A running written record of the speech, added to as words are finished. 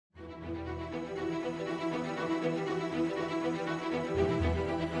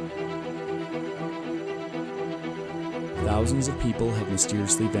thousands of people have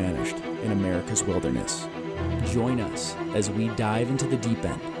mysteriously vanished in America's wilderness. Join us as we dive into the deep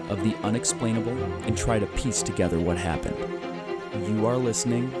end of the unexplainable and try to piece together what happened. You are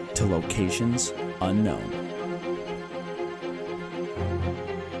listening to Locations Unknown.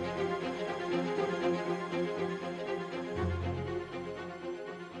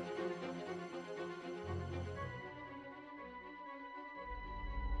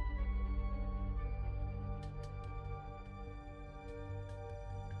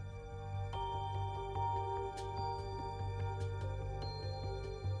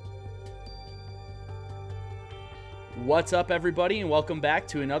 What's up, everybody, and welcome back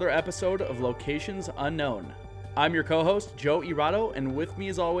to another episode of Locations Unknown. I'm your co-host, Joe Irado, and with me,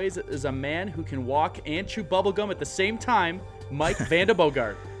 as always, is a man who can walk and chew bubblegum at the same time, Mike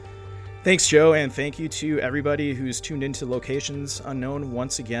Vandebogart. Thanks, Joe, and thank you to everybody who's tuned into Locations Unknown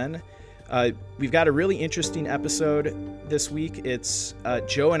once again. We've got a really interesting episode this week. It's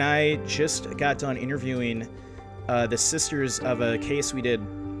Joe and I just got done interviewing the sisters of a case we did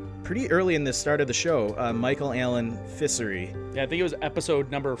pretty early in the start of the show, Michael Allen Fissery. Yeah, I think it was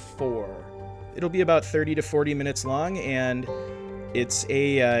episode number 4. It'll be about 30 to 40 minutes long, and it's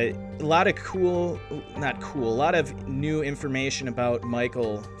a lot of new information about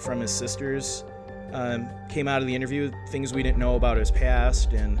Michael from his sisters. Came out of the interview, things we didn't know about his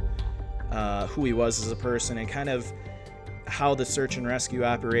past and who he was as a person, and kind of how the search and rescue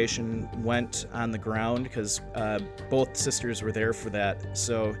operation went on the ground, because both sisters were there for that.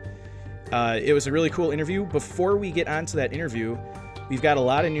 So it was a really cool interview. Before we get on to that interview, we've got a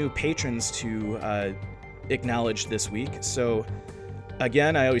lot of new patrons to acknowledge this week. So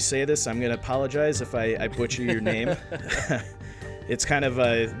again, I always say this, I'm going to apologize if I butcher your name. It's kind of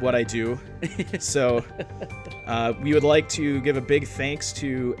what I do. So we would like to give a big thanks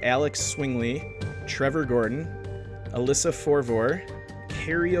to Alex Swingley, Trevor Gordon, Alyssa Forvor,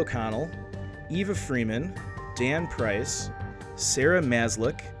 Carrie O'Connell, Eva Freeman, Dan Price, Sarah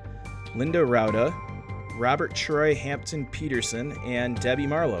Maslick, Linda Rauda, Robert Troy Hampton Peterson, and Debbie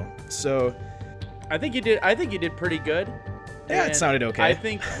Marlowe. So I think you did pretty good. Yeah, it sounded okay. I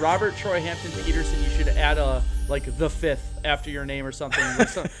think Robert Troy Hampton Peterson, you should add the fifth after your name or something.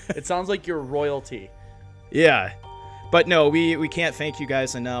 It sounds like you're royalty. Yeah. But no, we can't thank you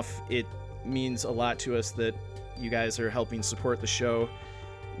guys enough. It means a lot to us that you guys are helping support the show.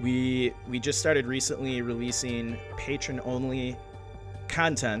 We just started recently releasing patron-only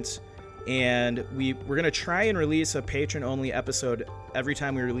content, and we're going to try and release a patron-only episode every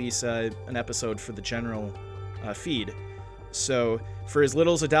time we release an episode for the general feed. So for as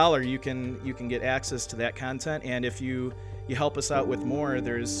little as $1, you can get access to that content, and if you help us out with more,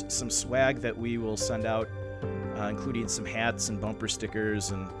 there's some swag that we will send out, including some hats and bumper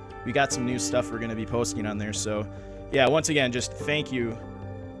stickers, and we got some new stuff we're going to be posting on there. So yeah, once again, just thank you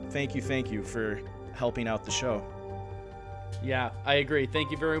for helping out the show. Yeah, I agree.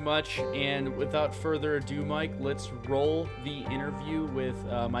 Thank you very much. And without further ado, Mike, let's roll the interview with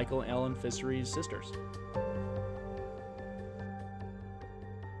Michael Allen Fissery's sisters.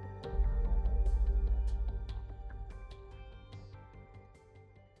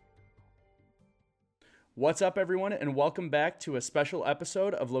 What's up, everyone, and welcome back to a special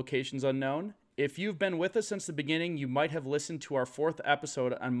episode of Locations Unknown. If you've been with us since the beginning, you might have listened to our 4th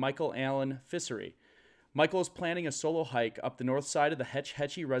episode on Michael Allen Fissery. Michael is planning a solo hike up the north side of the Hetch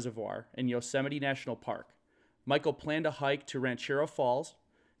Hetchy Reservoir in Yosemite National Park. Michael planned a hike to Ranchero Falls,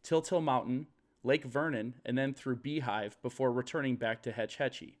 Tiltil Mountain, Lake Vernon, and then through Beehive before returning back to Hetch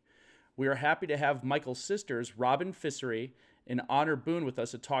Hetchy. We are happy to have Michael's sisters, Robin Fissery and Honor Boone, with us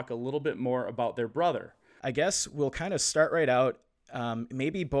to talk a little bit more about their brother. I guess we'll kind of start right out.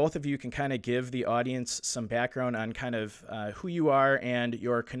 Maybe both of you can kind of give the audience some background on kind of who you are and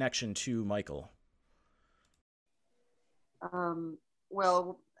your connection to Michael.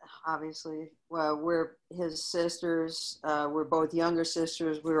 Well, obviously, we're his sisters. We're both younger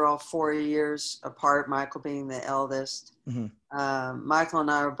sisters. We were all 4 years apart, Michael being the eldest. Mm-hmm. Michael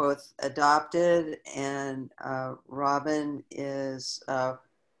and I were both adopted, and Robin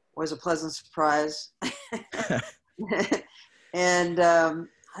was a pleasant surprise. And I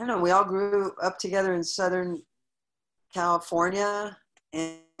don't know, we all grew up together in Southern California,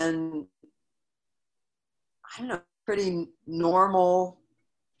 and I don't know, pretty normal,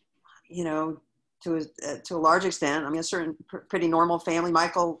 to a large extent. I mean, a certain pretty normal family.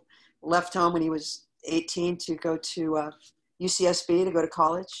 Michael left home when he was 18 to go to UCSB to go to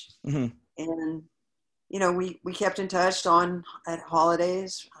college. Mm-hmm. And, we kept in touch at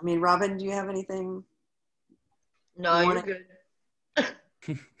holidays. I mean, Robin, do you have anything? No, you're good.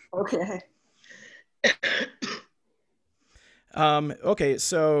 Okay. Okay,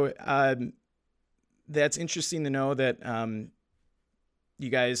 so that's interesting to know that you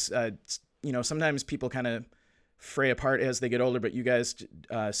guys, sometimes people kind of fray apart as they get older, but you guys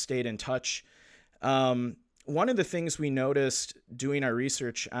stayed in touch. One of the things we noticed doing our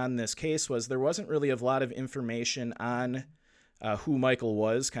research on this case was there wasn't really a lot of information on who Michael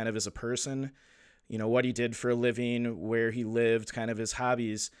was kind of as a person, what he did for a living, where he lived, kind of his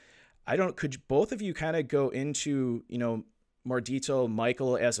hobbies. Could both of you kind of go into, more detail,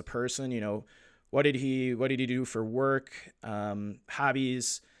 Michael as a person, what did he do for work,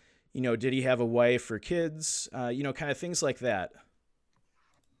 hobbies, did he have a wife or kids, kind of things like that?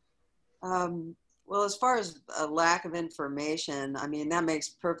 Well, as far as a lack of information, I mean, that makes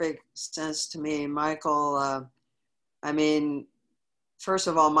perfect sense to me. Michael, first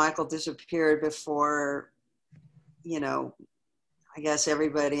of all, Michael disappeared before, I guess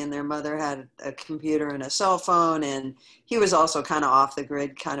everybody and their mother had a computer and a cell phone, and he was also kind of off the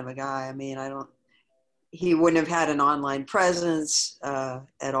grid kind of a guy. I mean, he wouldn't have had an online presence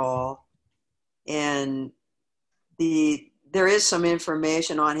at all. And there is some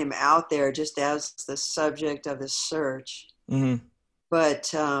information on him out there just as the subject of his search. Mm-hmm.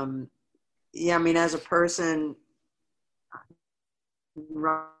 But as a person,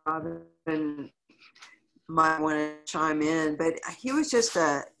 Robin might want to chime in, but he was just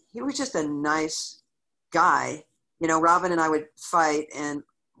a nice guy. Robin and I would fight, and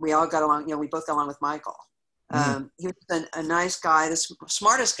we all got along. We both got along with Michael. Mm-hmm. He was a nice guy, the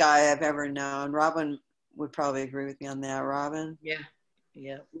smartest guy I've ever known. Robin would probably agree with me on that. Robin? Yeah.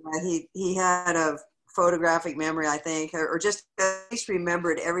 He had a photographic memory, I think, or just at least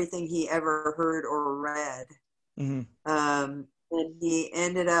remembered everything he ever heard or read. Mm-hmm. And he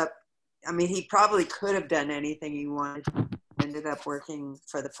ended up, he probably could have done anything he wanted. Ended up working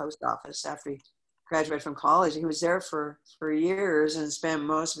for the post office after he graduated from college. He was there for years and spent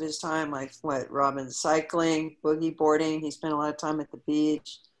most of his time, Robin, cycling, boogie boarding. He spent a lot of time at the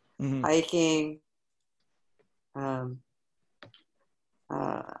beach, mm-hmm. hiking. I'm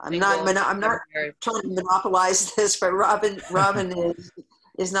not trying to monopolize this, but Robin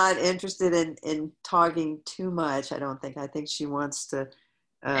is not interested in talking too much. I don't think. I think she wants to.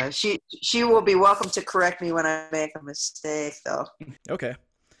 She will be welcome to correct me when I make a mistake, though. Okay.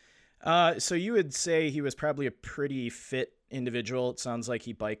 So you would say he was probably a pretty fit individual. It sounds like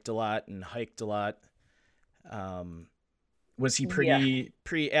he biked a lot and hiked a lot. Was he pretty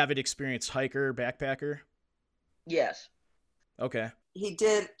avid, experienced hiker, backpacker? Yes. Okay. He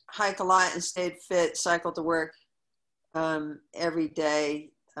did hike a lot and stayed fit, cycled to work every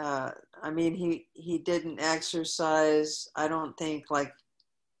day. He didn't exercise, I don't think,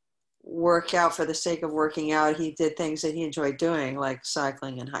 work out for the sake of working out. He did things that he enjoyed doing, like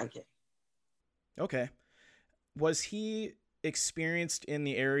cycling and hiking. Okay. Was he experienced in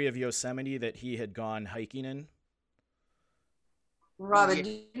the area of Yosemite that he had gone hiking in? Robin, do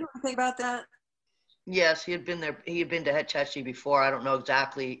you know anything about that? Yes, he had been there. He had been to Hetch Hetchy before. I don't know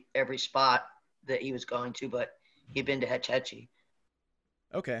exactly every spot that he was going to, but he'd been to Hetch Hetchy.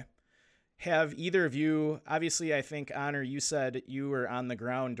 Okay. Have either of you, obviously, I think, Honor, you said you were on the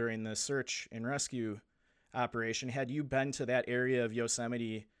ground during the search and rescue operation. Had you been to that area of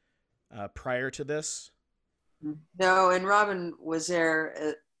Yosemite prior to this? No, and Robin was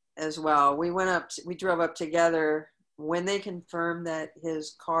there as well. We drove up together when they confirmed that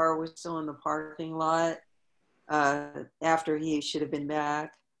his car was still in the parking lot after he should have been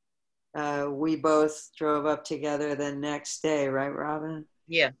back. We both drove up together the next day, right, Robin?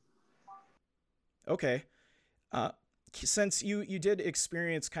 Yeah. Okay. Since you did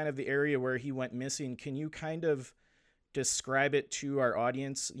experience kind of the area where he went missing, can you kind of describe it to our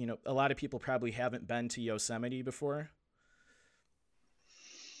audience? A lot of people probably haven't been to Yosemite before.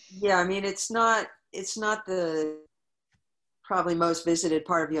 Yeah, it's not the probably most visited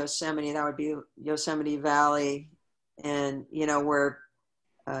part of Yosemite. That would be Yosemite Valley, and where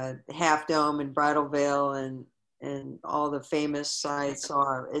Half Dome and Bridal Veil and all the famous sites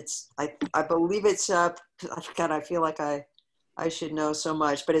are. I believe it's up. God, I feel like I should know so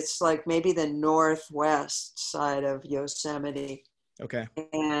much, but it's maybe the northwest side of Yosemite. Okay.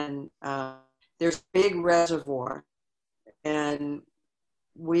 And there's a big reservoir, and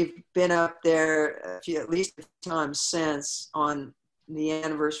we've been up there at least a few times since on the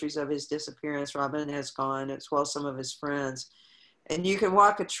anniversaries of his disappearance. Robin has gone as well as some of his friends. And you can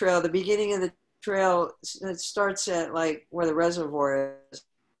walk a trail. The beginning of the trail, it starts at where the reservoir is.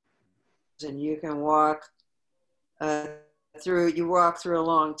 And you can walk through a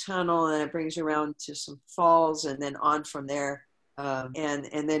long tunnel, and it brings you around to some falls, and then on from there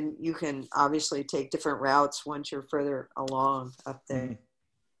And then you can obviously take different routes once you're further along up there. Mm-hmm.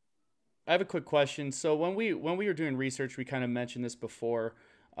 I have a quick question. So when we were doing research, we kind of mentioned this before.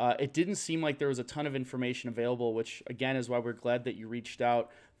 It didn't seem like there was a ton of information available, which again is why we're glad that you reached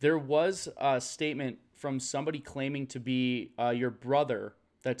out. There was a statement from somebody claiming to be your brother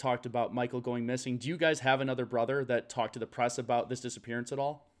that talked about Michael going missing. Do you guys have another brother that talked to the press about this disappearance at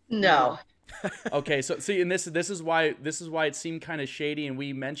all? No. Okay, so see, and this is why it seemed kind of shady, and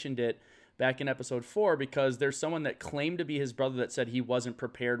we mentioned it back in episode 4 because there's someone that claimed to be his brother that said he wasn't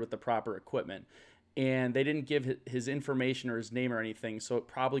prepared with the proper equipment, and they didn't give his information or his name or anything, so it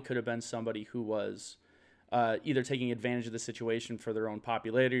probably could have been somebody who was either taking advantage of the situation for their own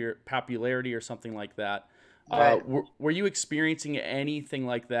popularity or something like that. Right. Were you experiencing anything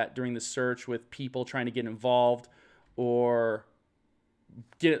like that during the search with people trying to get involved or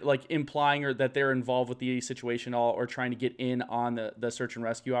get like implying or that they're involved with the situation at all or trying to get in on the search and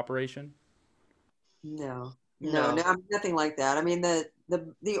rescue operation? No, No. nothing like that. I mean, the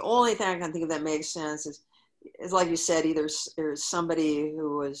only thing I can think of that makes sense is like you said, either there's somebody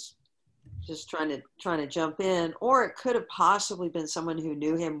who was just trying to jump in, or it could have possibly been someone who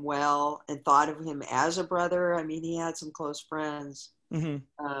knew him well and thought of him as a brother. I mean, he had some close friends, Mm-hmm.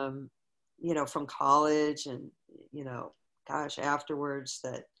 From college and, gosh, afterwards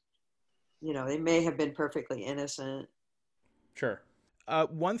that, they may have been perfectly innocent. Sure.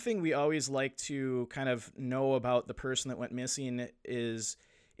 One thing we always like to kind of know about the person that went missing is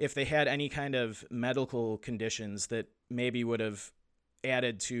if they had any kind of medical conditions that maybe would have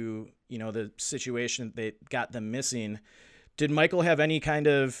added to, the situation that got them missing. Did Michael have any kind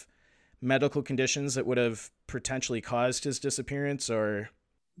of medical conditions that would have potentially caused his disappearance, or?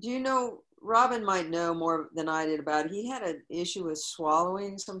 Do you know, Robin might know more than I did about it. He had an issue with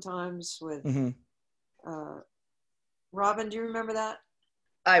swallowing sometimes with, Robin, do you remember that?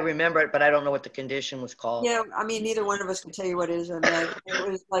 I remember it, but I don't know what the condition was called. Yeah, I mean, neither one of us can tell you what it is. I mean, it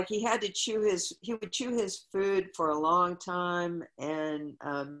was like he would chew his food for a long time and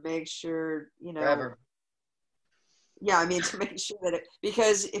make sure, Forever. Yeah, I mean, to make sure that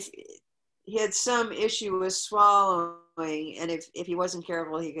because if he had some issue with swallowing, and if he wasn't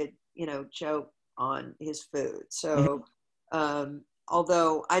careful, he could, choke on his food. So,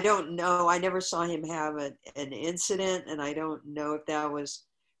 although I don't know, I never saw him have an incident, and I don't know if that was,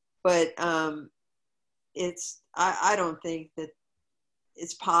 but I don't think that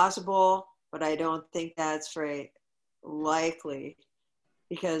it's possible, but I don't think that's very likely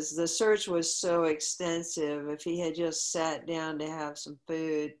because the search was so extensive. If he had just sat down to have some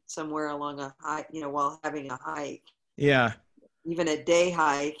food somewhere along a hike, while having a hike, yeah, even a day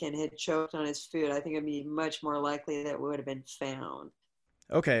hike, and had choked on his food, I think it'd be much more likely that it would have been found.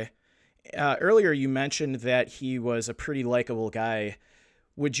 Okay. Earlier you mentioned that he was a pretty likable guy.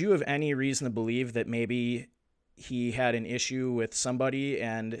 Would you have any reason to believe that maybe he had an issue with somebody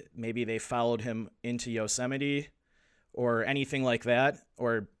and maybe they followed him into Yosemite or anything like that?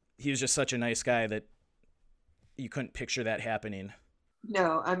 Or he was just such a nice guy that you couldn't picture that happening?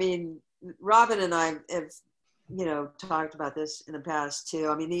 No, I mean, Robin and I have, talked about this in the past too.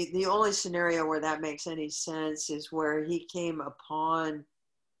 I mean, the only scenario where that makes any sense is where he came upon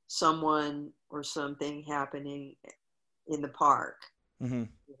someone or something happening in the park.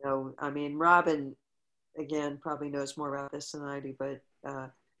 Mm-hmm. I mean, Robin, again, probably knows more about this than I do, but,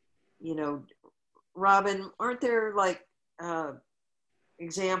 Robin, aren't there like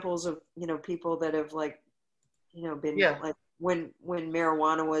examples of, people that have like, been like when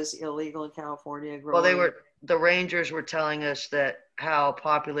marijuana was illegal in California growing? Well, the rangers were telling us that how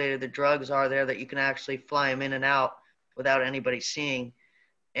populated the drugs are there, that you can actually fly them in and out without anybody seeing.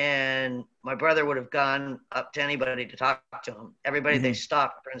 And my brother would have gone up to anybody to talk to him. Everybody they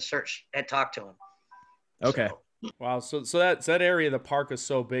stopped during the search had talked to him. Okay. Wow. So that area of the park is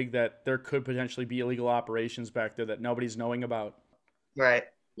so big that there could potentially be illegal operations back there that nobody's knowing about. Right.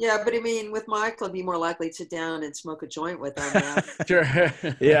 Yeah, but I mean, with Michael, I'd be more likely to sit down and smoke a joint with him. Sure.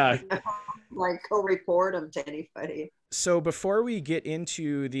 Yeah. Like go report him to anybody. So before we get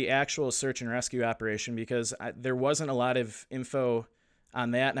into the actual search and rescue operation, because there wasn't a lot of info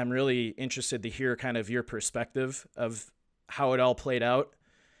on that, and I'm really interested to hear kind of your perspective of how it all played out.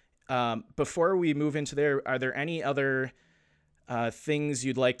 Before we move into there, are there any other things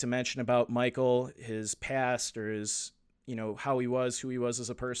you'd like to mention about Michael, his past, or his, how he was, who he was as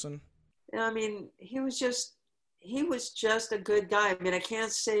a person? I mean, he was just a good guy. I mean, I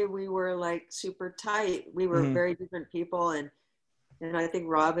can't say we were like super tight. We were very different people, and I think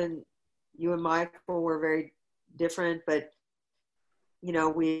Robin, you and Michael were very different, but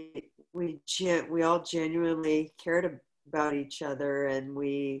we all genuinely cared about each other, and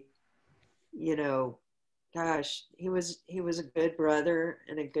we, you know, gosh, he was a good brother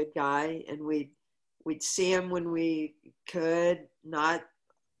and a good guy, and we'd see him when we could, not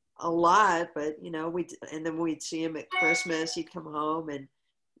a lot, but and then we'd see him at Christmas. He'd come home, and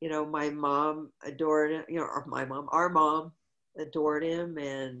my mom adored him. Our mom adored him,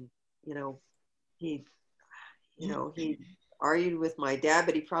 and he, he argued with my dad,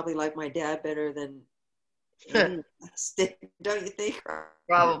 but he probably liked my dad better than any of us did, don't you think?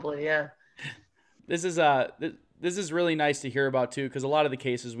 Probably, yeah. This is really nice to hear about too, because a lot of the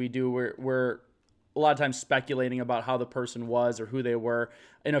cases we do, we're a lot of times speculating about how the person was or who they were.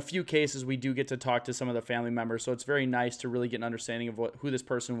 In a few cases, we do get to talk to some of the family members, so it's very nice to really get an understanding of who this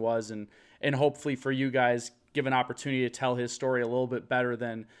person was, and hopefully for you guys, give an opportunity to tell his story a little bit better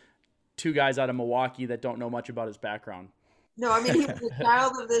than two guys out of Milwaukee that don't know much about his background. No, I mean, he was a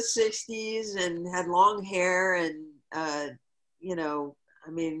child of the 60s and had long hair, and, I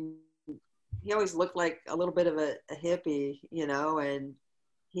mean, he always looked like a little bit of a hippie, and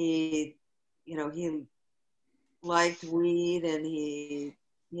he liked weed, and he,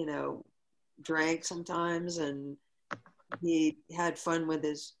 drank sometimes, and he had fun with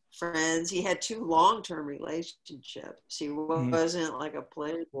his friends. He had 2 long-term relationships. He wasn't like a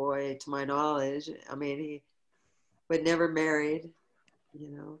playboy, to my knowledge. I mean, but never married,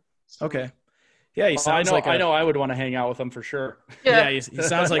 So. Okay. Yeah, he sounds I know I would want to hang out with him for sure. Yeah, he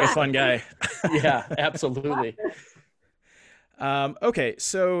sounds like a fun guy. Yeah, absolutely. Okay,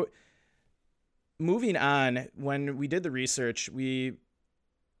 so moving on, when we did the research, the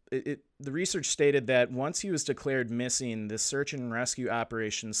research stated that once he was declared missing, the search and rescue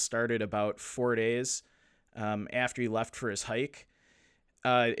operation started about 4 days after he left for his hike.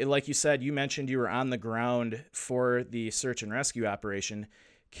 Like you said, you mentioned you were on the ground for the search and rescue operation.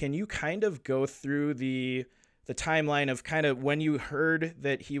 Can you kind of go through the timeline of kind of when you heard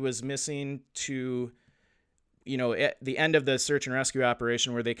that he was missing to, at the end of the search and rescue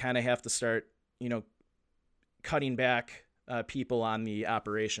operation, where they kind of have to start, cutting back people on the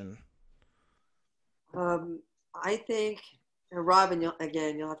operation? I think, Robin, you'll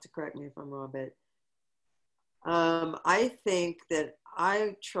have to correct me if I'm wrong, but I think that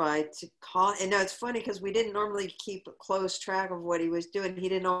I tried to call, and now it's funny because we didn't normally keep a close track of what he was doing. He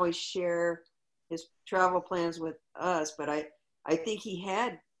didn't always share his travel plans with us, but I think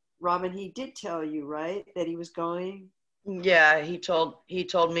Robin, he did tell you, right, that he was going? Yeah, he told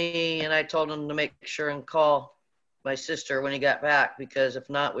me, and I told him to make sure and call my sister when he got back, because if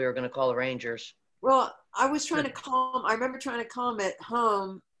not, we were going to call the Rangers. Well, I was trying to call him. I remember trying to call him at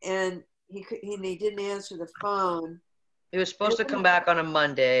home, and he didn't answer the phone. He was supposed to come back on a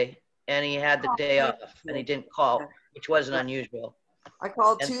Monday, and he had the day off, and he didn't call, which wasn't unusual. I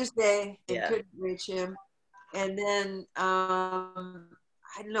called Tuesday and couldn't reach him. And then, I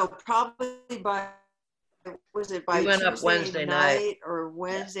don't know, probably by we went up Wednesday night or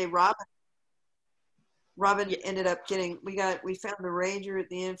Wednesday, yeah. Robin ended up we found the ranger at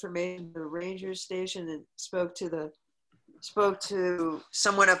the ranger station, and spoke to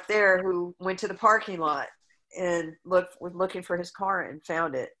someone up there who went to the parking lot and was looking for his car and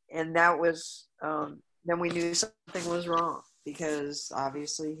found it. And that was, then we knew something was wrong, because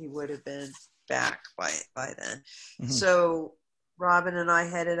obviously he would have been back by then. Mm-hmm. So Robin and I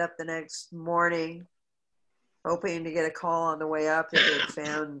headed up the next morning, hoping to get a call on the way up that they'd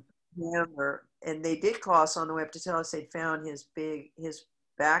found him, and they did call us on the way up to tell us they'd found his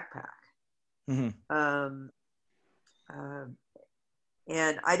backpack. Mm-hmm.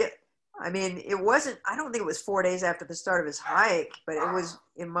 And it wasn't, I don't think it was 4 days after the start of his hike, but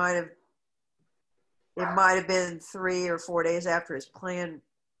it might have been 3 or 4 days after his planned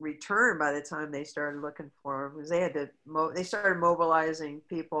return by the time they started looking for him, because they started mobilizing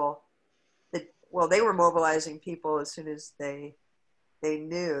people they were mobilizing people as soon as they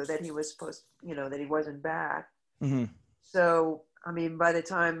knew that he was that he wasn't back. Mm-hmm. So,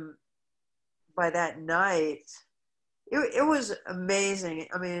 by that night, it was amazing.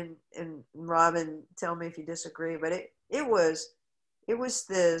 And Robin, tell me if you disagree, but it was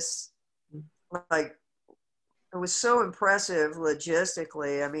this, like, it was so impressive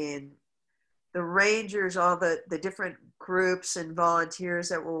logistically. The Rangers, all the different groups and volunteers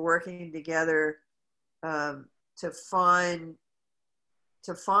that were working together to find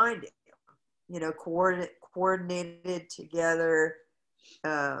him, coordinated together.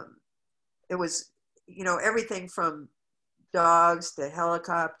 It was, everything from dogs to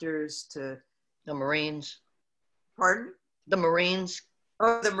helicopters to the Marines. Pardon? The Marines.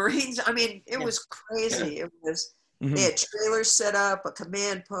 Oh, the Marines. It was crazy. It was, mm-hmm. They had trailers set up, a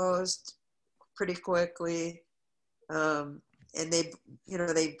command post pretty quickly. And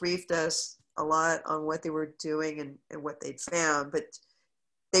they briefed us a lot on what they were doing and what they'd found. But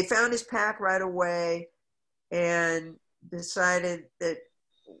they found his pack right away and decided that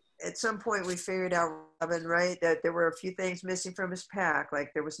at some point we figured out, Robin, right, that there were a few things missing from his pack.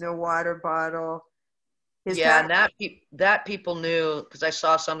 Like there was no water bottle. And that people knew, because I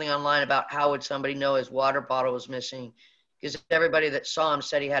saw something online about how would somebody know his water bottle was missing, because everybody that saw him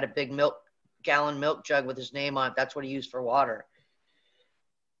said he had a big gallon milk jug with his name on it. That's what he used for water.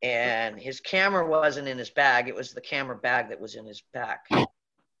 And his camera wasn't in his bag. It was the camera bag that was in his pack.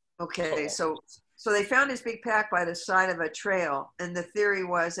 Okay, so they found his big pack by the side of a trail, and the theory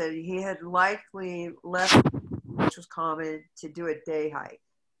was that he had likely left, which was common, to do a day hike.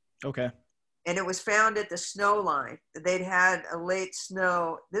 Okay. And it was found at the snow line. They'd had a late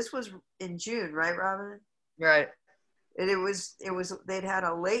snow. This was in June, right, Robin? Right. And they'd had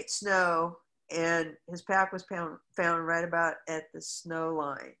a late snow, and his pack was found right about at the snow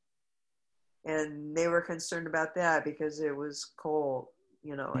line. And they were concerned about that because it was cold,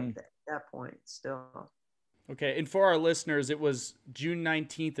 at that point still. Okay, and for our listeners, it was June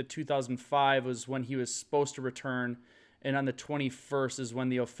 19th of 2005 was when he was supposed to return, and on the 21st is when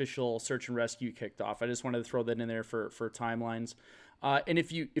the official search and rescue kicked off. I just wanted to throw that in there for timelines. And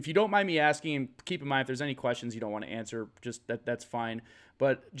if you don't mind me asking, and keep in mind if there's any questions you don't want to answer, just that's fine.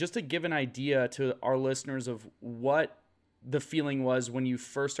 But just to give an idea to our listeners of what the feeling was when you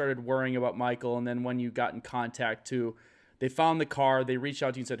first started worrying about Michael, and then when you got in contact too. They found the car, they reached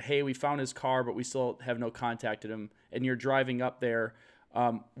out to you and said, hey, we found his car, but we still have no contacted him. And you're driving up there.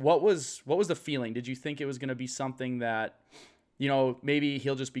 What was the feeling? Did you think it was going to be something that, maybe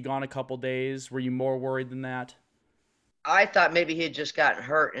he'll just be gone a couple days? Were you more worried than that? I thought maybe he had just gotten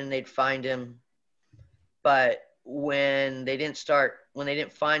hurt and they'd find him. But when they didn't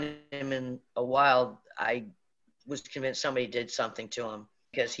find him in a while, I was convinced somebody did something to him,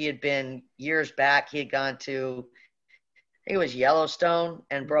 because he had been years back. He had gone to, I think it was Yellowstone,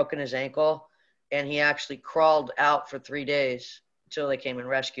 and broken his ankle. And he actually crawled out for 3 days until they came and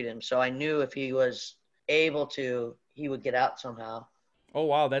rescued him. So I knew if he was able to, he would get out somehow. Oh,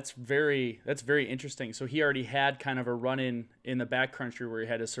 wow. That's very interesting. So he already had kind of a run-in in the backcountry where he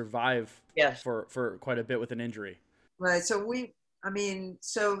had to survive for quite a bit with an injury. Right. So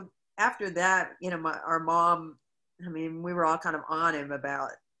so after that, our mom, we were all kind of on him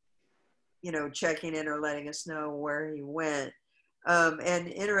about, checking in or letting us know where he went. And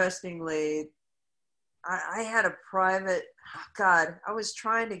interestingly, I had a private, I was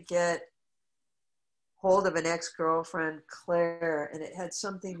trying to get hold of an ex-girlfriend, Claire, and it had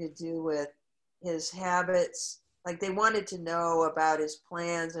something to do with his habits. Like they wanted to know about his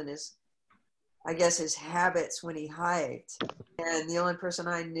plans and his habits when he hiked. And the only person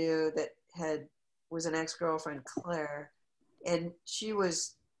I knew that was an ex-girlfriend, Claire, and she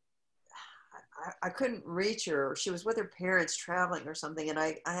was, I couldn't reach her. She was with her parents traveling or something, and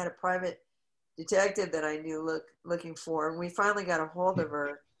I had a private detective that I knew looking for, and we finally got a hold of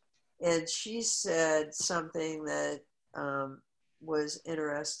her, and she said something that was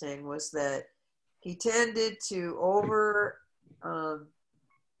interesting, was that he tended to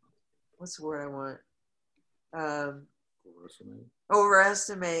what's the word I want?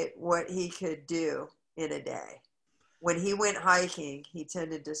 Overestimate what he could do in a day. When he went hiking, he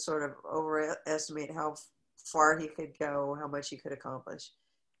tended to sort of overestimate how far he could go, how much he could accomplish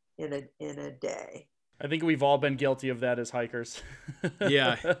in a day. I think we've all been guilty of that as hikers.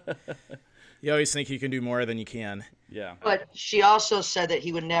 Yeah. You always think you can do more than you can. Yeah. But she also said that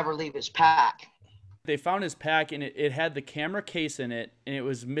he would never leave his pack. They found his pack, and it had the camera case in it, and it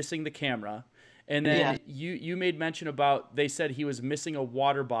was missing the camera. And then you made mention about, they said he was missing a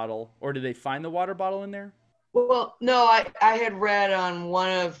water bottle, or did they find the water bottle in there? Well, no, I had read on one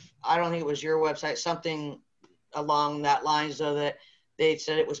of, I don't think it was your website, something along that line, so that they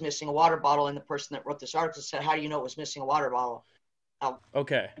said it was missing a water bottle, and the person that wrote this article said, how do you know it was missing a water bottle?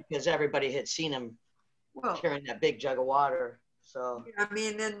 Okay. Because everybody had seen him carrying that big jug of water. So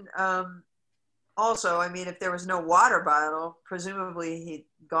also, if there was no water bottle, presumably he'd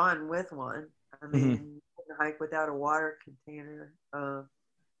gone with one. You couldn't hike without a water container.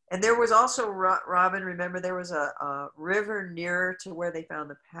 And there was also, Robin, remember, there was a river nearer to where they found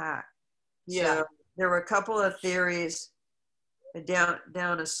the pack. Yeah. So there were a couple of theories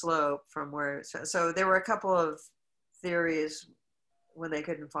down a slope from where. So there were a couple of theories when they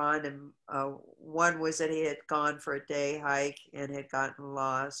couldn't find him. One was that he had gone for a day hike and had gotten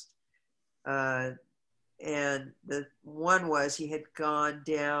lost. And the one was he had gone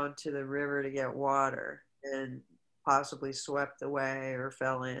down to the river to get water and possibly swept away or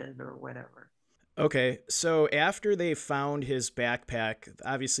fell in or whatever. Okay, so after they found his backpack,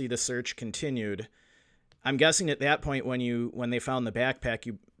 obviously the search continued. I'm guessing at that point when they found the backpack,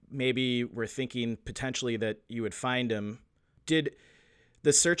 you maybe were thinking potentially that you would find him. Did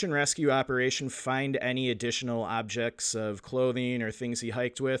the search and rescue operation find any additional objects of clothing or things he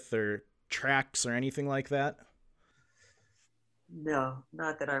hiked with or tracks or anything like that? No,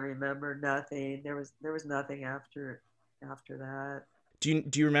 not that I remember. Nothing. There was nothing after that. Do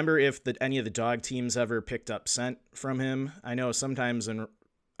you remember if any of the dog teams ever picked up scent from him? I know sometimes in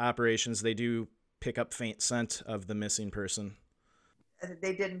operations they do pick up faint scent of the missing person.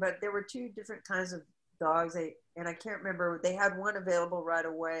 They didn't, but there were two different kinds of dogs. And I can't remember. They had one available right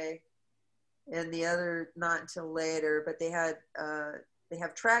away, and the other not until later. But they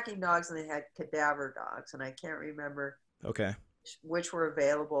have tracking dogs and they had cadaver dogs, and I can't remember. Okay. Which were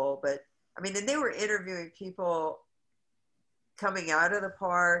available, but I mean, and they were interviewing people coming out of the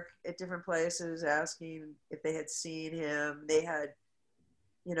park at different places, asking if they had seen him. They had,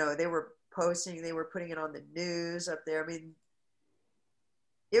 they were putting it on the news up there. I mean,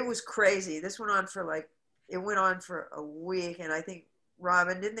 it was crazy. This went on for a week. And I think,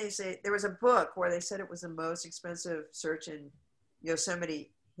 Robin, didn't they say there was a book where they said it was the most expensive search in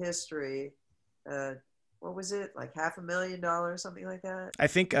Yosemite history? What was it, like $500,000, something like that? I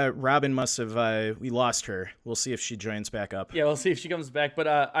think Robin must have. We lost her. We'll see if she joins back up. Yeah, we'll see if she comes back. But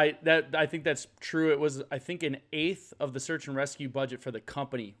I think that's true. It was, I think, an eighth of the search and rescue budget for the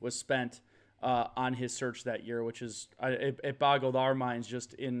company was spent on his search that year, which is it boggled our minds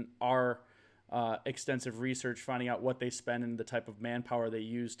just in our extensive research, finding out what they spend and the type of manpower they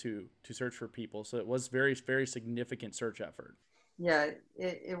use to search for people. So it was very, very significant search effort. Yeah,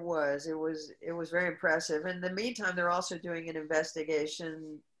 it was very impressive. In the meantime, they're also doing an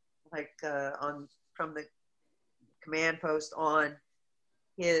investigation, from the command post on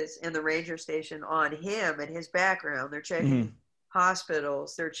and the ranger station on him and his background. They're checking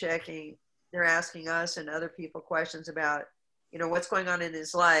hospitals. They're asking us and other people questions about, what's going on in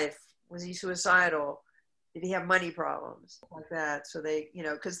his life. Was he suicidal? Did he have money problems? Like that. So they,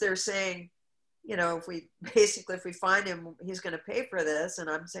 because they're saying, if we find him, he's going to pay for this. And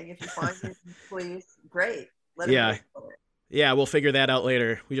I'm saying, if you find him, please, great. Let him pay for it. Yeah, we'll figure that out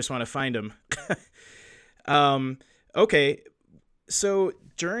later. We just want to find him. Okay. So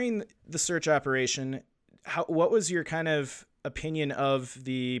during the search operation, what was your kind of opinion of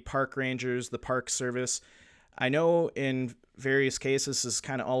the park rangers, the park service? I know in various cases, this is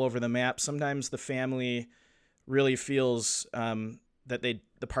kind of all over the map. Sometimes the family really feels that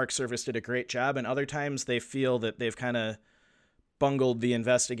the Park Service did a great job, and other times they feel that they've kind of bungled the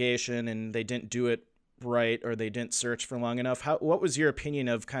investigation and they didn't do it right, or they didn't search for long enough. What was your opinion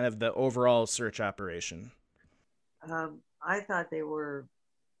of kind of the overall search operation? I thought they were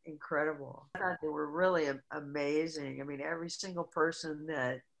incredible. I thought they were really amazing. I mean, every single person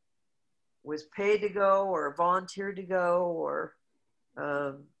that was paid to go or volunteered to go, or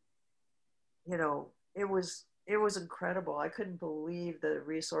it was incredible. I couldn't believe the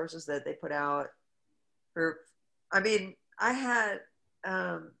resources that they put out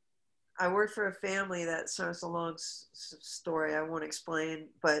I worked for a family that, so it's a long story I won't explain,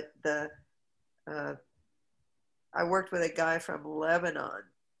 but I worked with a guy from Lebanon,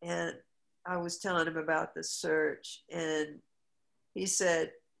 and I was telling him about the search, and he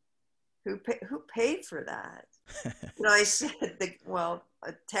said, who paid for that? And I said,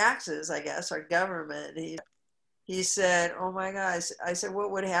 taxes, I guess, our government. He said, oh my gosh. I said,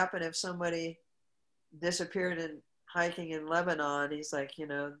 what would happen if somebody disappeared hiking in Lebanon? He's like,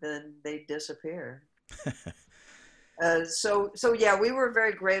 then they disappear. So yeah, we were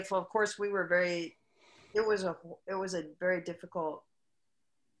very grateful. Of course, it was a very difficult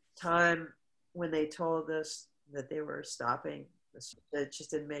time when they told us that they were stopping. It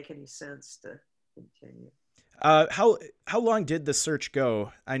just didn't make any sense to continue. How long did the search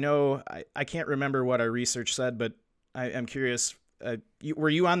go? I know I can't remember what our research said, but I'm curious. Were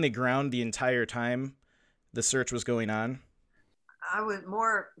you on the ground the entire time the search was going on? I was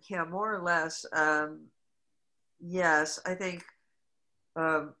more or less. Yes, I think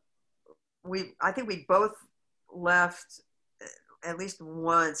we both left at least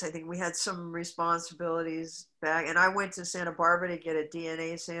once. I think we had some responsibilities back, and I went to Santa Barbara to get a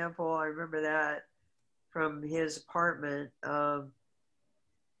DNA sample. I remember that from his apartment, from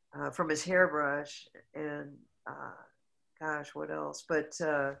his hairbrush, and what else? But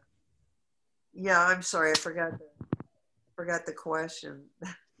yeah, I'm sorry, I forgot the question.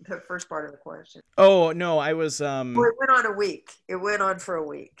 The first part of the question. Oh no, I was. Well, it went on a week. It went on for a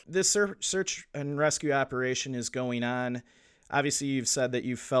week. This search and rescue operation is going on. obviously you've said that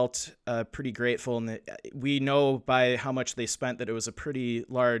you felt pretty grateful, and that we know by how much they spent that it was a pretty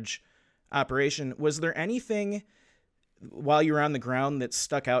large operation. Was there anything while you were on the ground that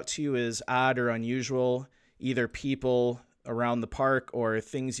stuck out to you as odd or unusual, either people around the park or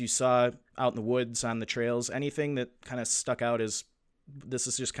things you saw out in the woods on the trails? Anything that kind of stuck out as this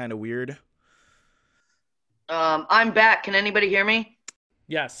is just kind of weird? I'm back. Can anybody hear me?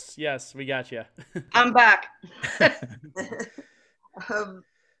 Yes, we got you. I'm back.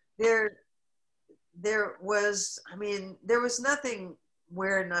 There was, I mean, there was nothing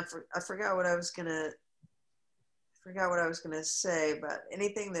weird, and I forgot what I was gonna say, but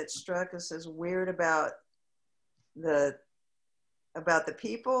anything that struck us as weird about the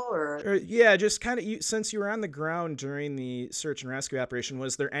people, or yeah, just kind of, since you were on the ground during the search and rescue operation,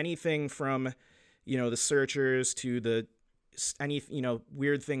 was there anything from, the searchers to any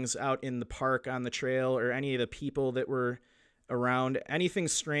weird things out in the park on the trail, or any of the people that were around, anything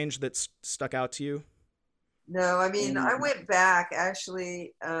strange that stuck out to you? No, I mean, I went back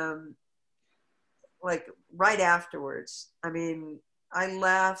actually, like right afterwards. I mean, I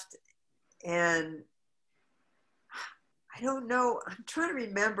left, and I don't know, I'm trying to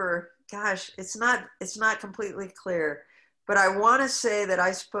remember, gosh, it's not completely clear, but I want to say that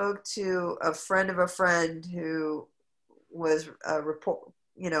I spoke to a friend of a friend who was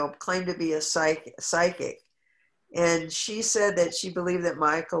claimed to be a psychic. And she said that she believed that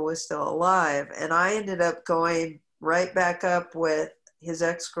Michael was still alive. And I ended up going right back up with his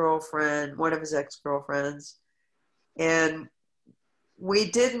ex-girlfriend, one of his ex-girlfriends. And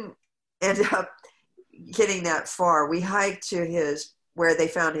we didn't end up getting that far. We hiked to where they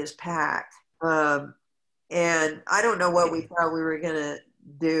found his pack. And I don't know what we thought we were going to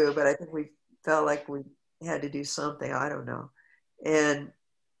do, but I think we felt like we had to do something. I don't know. And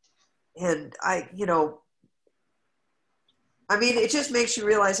I, I mean, it just makes you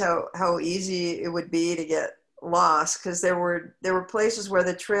realize how easy it would be to get lost, because there were places where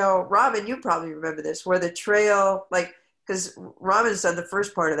the trail, Robin, you probably remember this, where the trail, like, because Robin's done the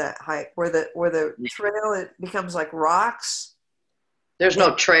first part of that hike, where the trail, it becomes like rocks. There's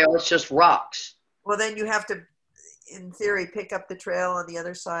no trail, it's just rocks. Well, then you have to, in theory, pick up the trail on the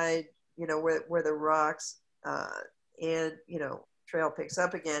other side, where the rocks, and, trail picks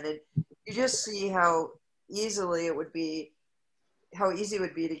up again. And you just see how easy it would be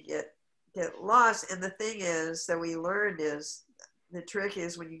to get lost. And the thing is that we learned is the trick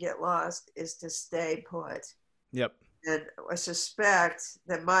is, when you get lost, is to stay put. Yep. And I suspect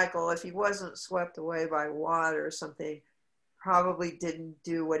that Michael, if he wasn't swept away by water or something, probably didn't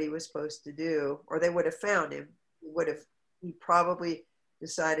do what he was supposed to do, or they would have found him. He probably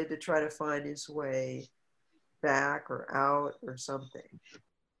decided to try to find his way back or out or something.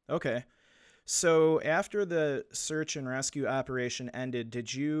 Okay. So after the search and rescue operation ended,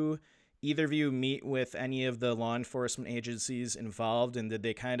 did either of you meet with any of the law enforcement agencies involved, and did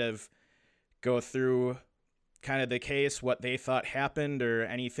they kind of go through kind of the case, what they thought happened, or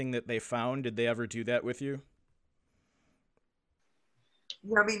anything that they found? Did they ever do that with you?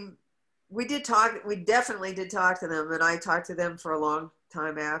 Yeah, I mean, we definitely did talk to them, and I talked to them for a long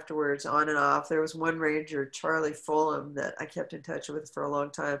time afterwards, on and off. There was one ranger, Charlie Fulham, that I kept in touch with for a long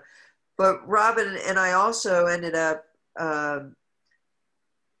time. But Robin and I also ended up,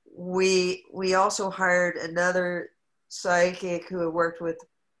 we also hired another psychic who had worked with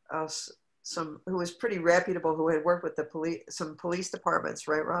us, who was pretty reputable, who had worked with some police departments,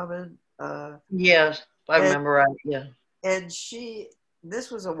 right, Robin? Yes, I remember right. Yeah. And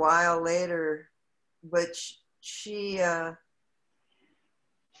this was a while later, but we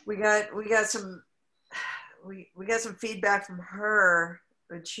got some feedback from her,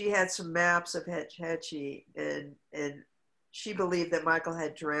 and she had some maps of Hetch Hetchy, and she believed that Michael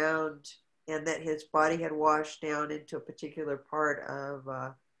had drowned and that his body had washed down into a particular part of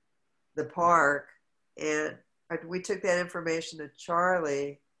the park. And we took that information to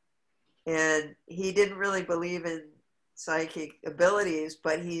Charlie, and he didn't really believe in psychic abilities,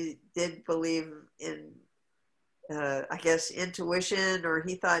 but he did believe in, I guess, intuition, or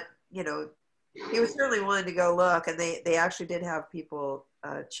he thought, he was certainly willing to go look. And they actually did have people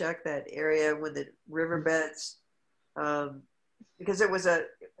check that area when the riverbeds, because there was a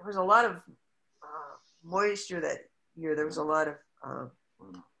lot of moisture that year. There was a lot of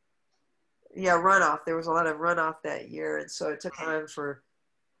runoff. There was a lot of runoff that year, and so it took time for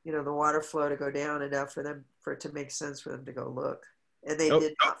the water flow to go down enough for it to make sense for them to go look, and they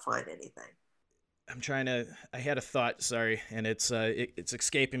did not find anything. I had a thought, sorry, and it's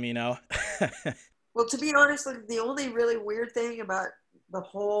escaping me now. Well, to be honest, the only really weird thing about the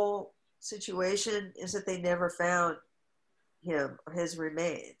whole situation is that they never found his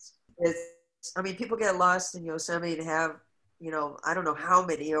remains. I mean, people get lost in Yosemite to have, I don't know how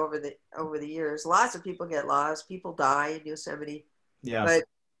many over the years. Lots of people get lost. People die in Yosemite. Yeah. But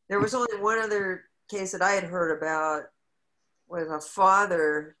there was only one other case that I had heard about, with a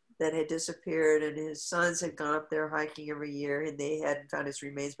father that had disappeared, and his sons had gone up there hiking every year, and they hadn't found his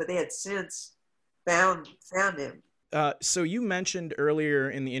remains, but they had since found him. So you mentioned earlier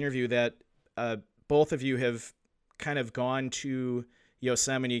in the interview that both of you have kind of gone to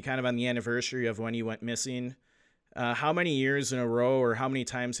Yosemite kind of on the anniversary of when he went missing. How many years in a row, or how many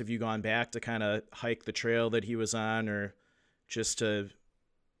times have you gone back to kind of hike the trail that he was on, or just to,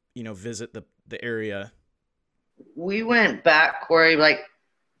 visit the area? We went back, Corey, like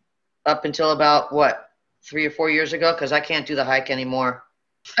up until about 3 or 4 years ago, because I can't do the hike anymore.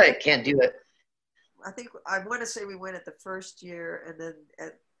 I can't do it. I want to say we went at the first year, and then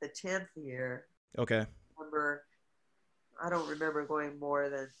at the 10th year. Okay. I don't remember going more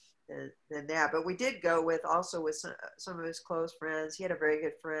than that, but we did go with some of his close friends. He had a very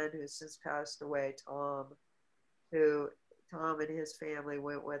good friend who has since passed away, Tom and his family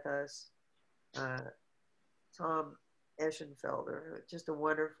went with us. Tom Eschenfelder, just a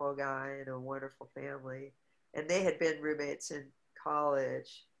wonderful guy and a wonderful family. And they had been roommates in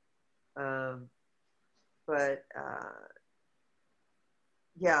college.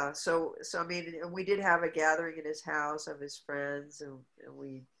 Yeah, so I mean, we did have a gathering in his house of his friends, and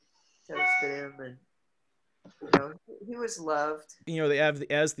we toasted him, and he was loved.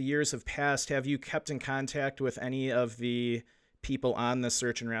 As the years have passed, have you kept in contact with any of the people on the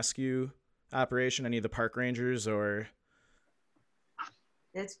search and rescue operation, any of the park rangers, or?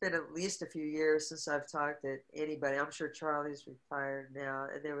 It's been at least a few years since I've talked to anybody. I'm sure Charlie's retired now,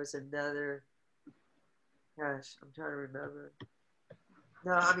 and there was another. Gosh, I'm trying to remember.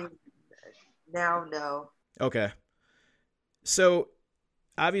 No, I mean, now, no. Okay. So,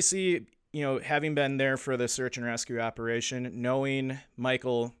 obviously, having been there for the search and rescue operation, knowing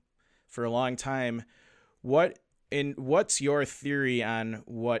Michael for a long time, what's your theory on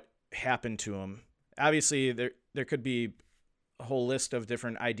what happened to him? Obviously, there could be a whole list of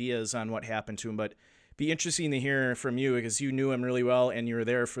different ideas on what happened to him, but be interesting to hear from you, because you knew him really well and you were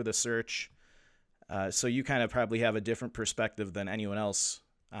there for the search. So you kind of probably have a different perspective than anyone else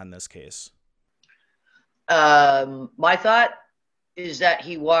on this case. My thought is that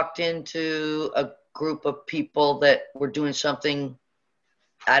he walked into a group of people that were doing something,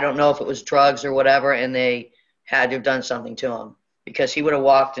 I don't know if it was drugs or whatever, and they had to have done something to him, because he would have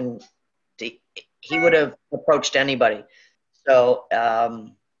walked and he would have approached anybody. So,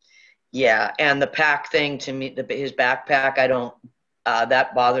 yeah. And the pack thing, to me, his backpack,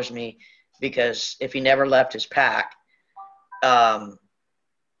 that bothers me, because if he never left his pack, and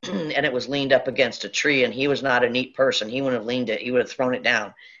it was leaned up against a tree, and he was not a neat person, he wouldn't have leaned it. He would have thrown it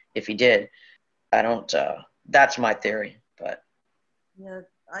down if he did. That's my theory, but. Yeah,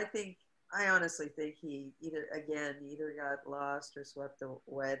 I honestly think he either got lost or swept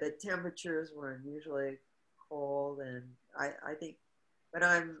away. The temperatures were unusually cold, and I think, but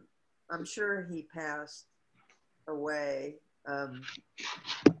I'm sure he passed away.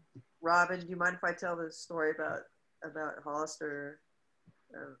 Robin, do you mind if I tell the story about Hollister?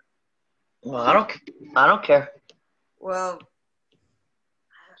 Well, I don't care. Well,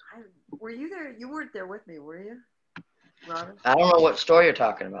 were you there? You weren't there with me, were you, Robin? I don't know what story you're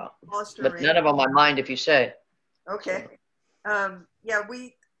talking about, Hollister but Range. none of them on my mind if you say. Okay. Yeah,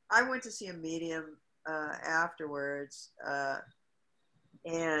 I went to see a medium afterwards,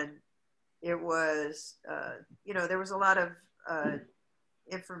 and it was, there was a lot of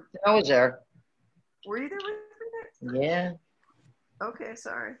information. I was there. Were you there with me? Yeah. Okay,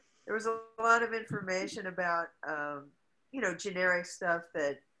 sorry. There was a lot of information about, generic stuff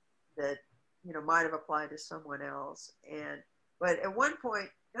that might have applied to someone else. But at one point,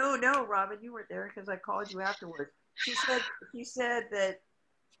 no, Robin, you weren't there because I called you afterwards. She said that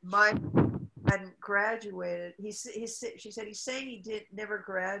Mike hadn't graduated. She said he's saying he never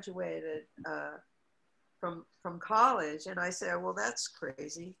graduated from college, and I said, well, that's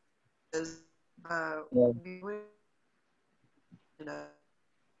crazy, because we went in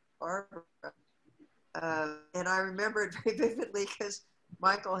Barbara, and I remember it very vividly because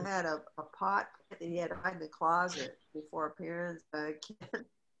Michael had a pot that he had hide in the closet before appearance,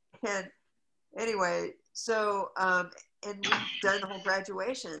 and anyway, so and we've done the whole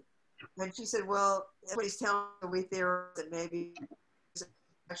graduation, and she said, well, everybody's telling me we theorize that maybe he's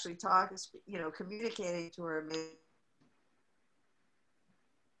actually talking, communicating to her.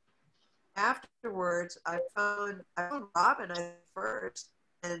 Afterwards, I phoned Robin first,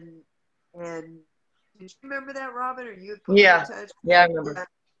 and Did you remember that, Robin? Or you put me in touch? Yeah, I remember. Yeah.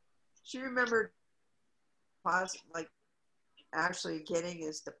 She remembered, like, actually getting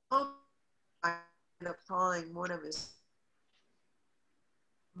his diploma. I ended up calling one of his.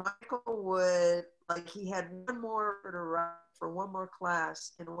 Michael would, like, he had one more to write for one more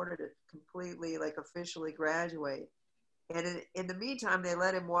class in order to completely, like, officially graduate. And in the meantime, they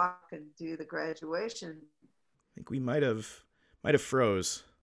let him walk and do the graduation. I think we might have froze.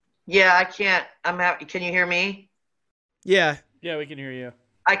 Yeah, I can't. Can you hear me? Yeah. Yeah, we can hear you.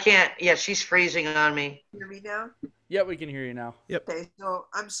 I can't. Yeah, she's freezing on me. Hear me now? Yeah, we can hear you now. Yep. Okay, so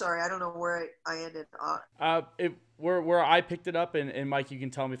I'm sorry. I don't know where I ended up. Where I picked it up, and Mike, you can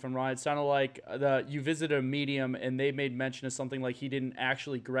tell me if I'm wrong. It sounded like you visited a medium, and they made mention of something like he didn't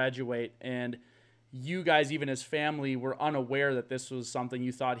actually graduate, and you guys, even as family, were unaware that this was something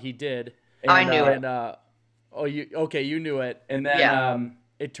you thought he did. And, I knew it. You knew it, and then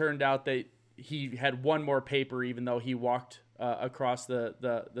it turned out that he had one more paper, even though he walked across the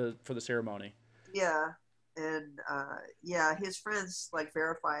for the ceremony. Yeah, and his friends like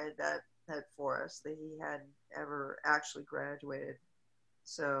verified that for us that he hadn't ever actually graduated.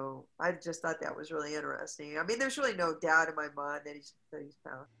 So I just thought that was really interesting. I mean, there's really no doubt in my mind that he's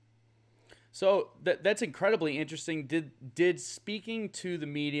found. So that's incredibly interesting. Did speaking to the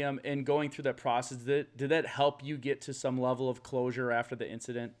medium and going through that process, did that help you get to some level of closure after the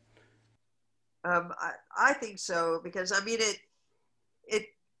incident? I think so, because I mean it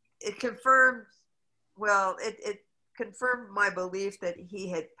confirmed. Well, it confirmed my belief that he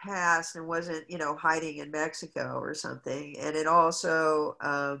had passed and wasn't, hiding in Mexico or something. And it also,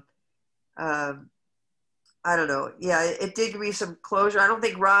 I don't know. Yeah, it did give me some closure. I don't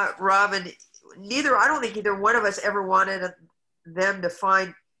think Robin, I don't think either one of us ever wanted them to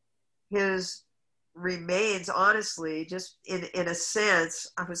find his remains, honestly, just in a sense,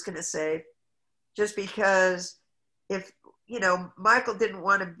 I was going to say, just because if, Michael didn't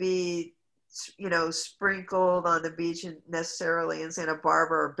want to be, sprinkled on the beach necessarily in Santa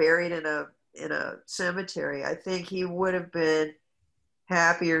Barbara or buried in a cemetery. I think he would have been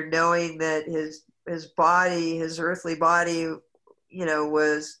happier knowing that his body, his earthly body,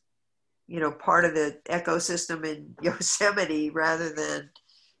 was, part of the ecosystem in Yosemite rather than,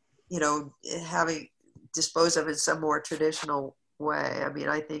 having disposed of in some more traditional way. I mean,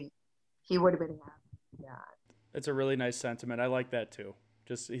 I think he would have been happy with that. That's a really nice sentiment. I like that too.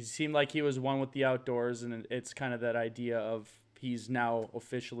 Just he seemed like he was one with the outdoors, and it's kind of that idea of he's now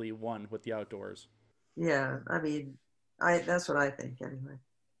officially one with the outdoors. Yeah, I mean, that's what I think anyway.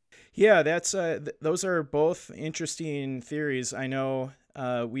 Yeah, that's those are both interesting theories. I know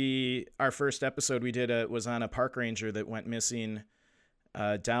our first episode we did was on a park ranger that went missing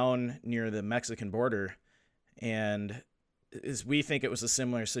down near the Mexican border, and we think it was a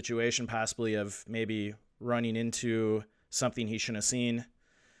similar situation, possibly of maybe running into something he shouldn't have seen.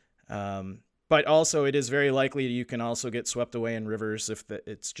 But also it is very likely you can also get swept away in rivers if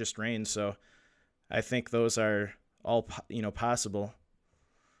it's just rain. So I think those are all, possible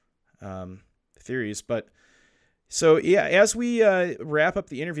theories. But so, yeah, as we wrap up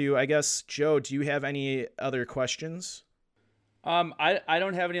the interview, I guess, Joe, do you have any other questions? I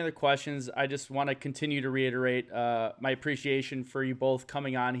don't have any other questions. I just want to continue to reiterate my appreciation for you both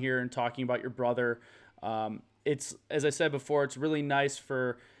coming on here and talking about your brother. It's, as I said before, it's really nice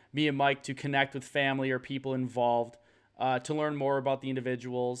for me and Mike to connect with family or people involved, to learn more about the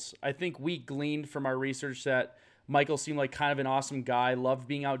individuals. I think we gleaned from our research that Michael seemed like kind of an awesome guy, loved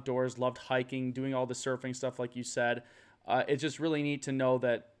being outdoors, loved hiking, doing all the surfing stuff like you said. It's just really neat to know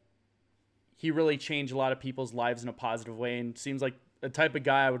that he really changed a lot of people's lives in a positive way and seems like the type of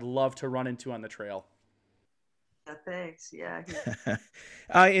guy I would love to run into on the trail. Thanks. Yeah.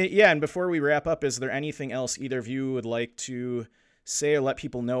 Yeah. And before we wrap up, is there anything else either of you would like to say or let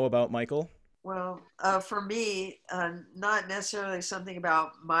people know about Michael? Well, for me, not necessarily something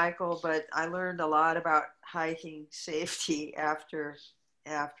about Michael, but I learned a lot about hiking safety after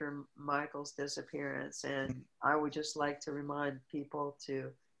Michael's disappearance. And I would just like to remind people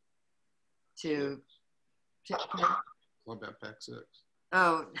to What about Pack 6?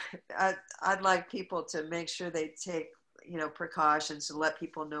 Oh, I'd like people to make sure they take, precautions and let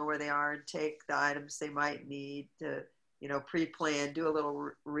people know where they are and take the items they might need to, pre-plan, do a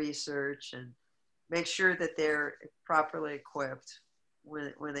little research and make sure that they're properly equipped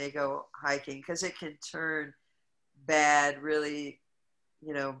when they go hiking, because it can turn bad really,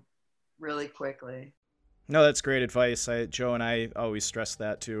 really quickly. No, that's great advice. Joe and I always stress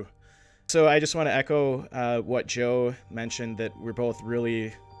that too. So I just want to echo what Joe mentioned, that we're both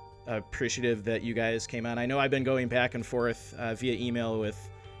really appreciative that you guys came on. I know I've been going back and forth via email with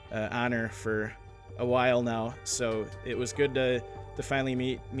Honor for a while now, so it was good to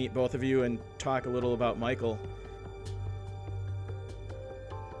finally meet both of you and talk a little about Michael.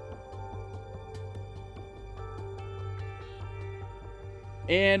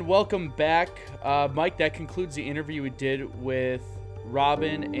 And welcome back. Mike, that concludes the interview we did with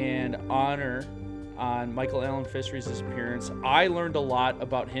Robin and Honor on Michael Allen Fissery's disappearance. I learned a lot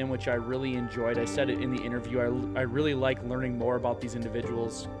about him, which I really enjoyed. I said it in the interview. I really like learning more about these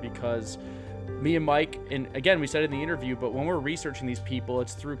individuals because me and Mike, and again, we said it in the interview, but when we're researching these people,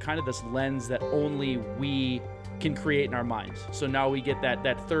 it's through kind of this lens that only we can create in our minds. So now we get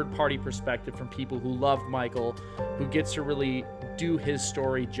that third-party perspective from people who loved Michael, who gets to really do his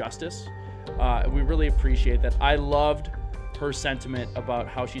story justice. We really appreciate that. I loved her sentiment about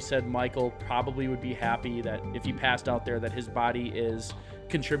how she said Michael probably would be happy that if he passed out there, that his body is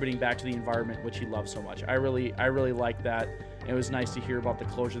contributing back to the environment which he loves so much. I really like that. It was nice to hear about the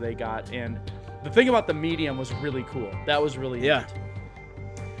closure they got, and the thing about the medium was really cool. That was really neat.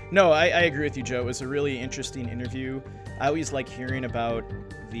 No, I agree with you, Joe. It was a really interesting interview. I always like hearing about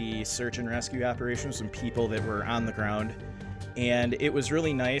the search and rescue operations from people that were on the ground. And it was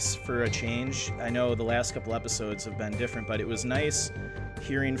really nice for a change. I know the last couple episodes have been different, but it was nice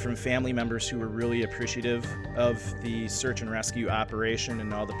hearing from family members who were really appreciative of the search and rescue operation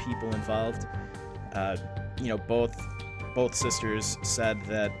and all the people involved. Both sisters said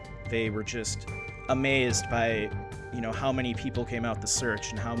that they were just amazed by, how many people came out to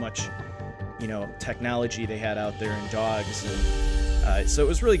search and how much, technology they had out there and dogs. And so it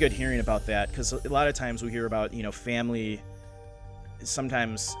was really good hearing about that, because a lot of times we hear about, family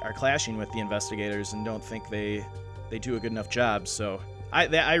sometimes are clashing with the investigators and don't think they do a good enough job. So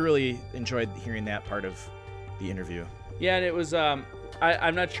I really enjoyed hearing that part of the interview. Yeah, and it was I'm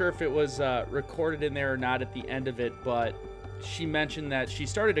not sure if it was recorded in there or not at the end of it, but she mentioned that she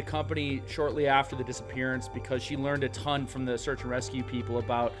started a company shortly after the disappearance because she learned a ton from the search and rescue people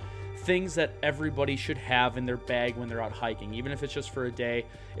about things that everybody should have in their bag when they're out hiking, even if it's just for a day.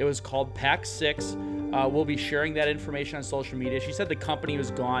 It was called Pack 6. We'll be sharing that information on social media. She said the company was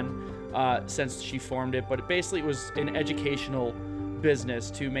gone since she formed it, but it basically was an educational business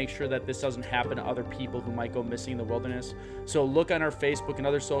to make sure that this doesn't happen to other people who might go missing in the wilderness. So look on our Facebook and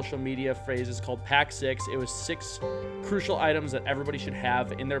other social media phrases called Pack 6. It was 6 crucial items that everybody should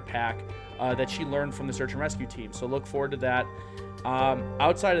have in their pack that she learned from the search and rescue team. So look forward to that.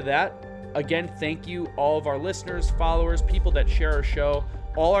 Outside of that, again, thank you all of our listeners, followers, people that share our show,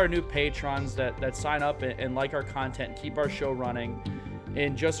 all our new patrons that sign up and like our content and keep our show running.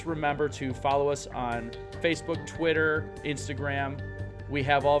 And just remember to follow us on Facebook, Twitter, Instagram. We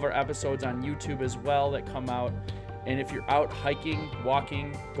have all of our episodes on YouTube as well that come out. And if you're out hiking,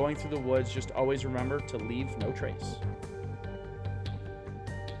 walking, going through the woods, just always remember to leave no trace.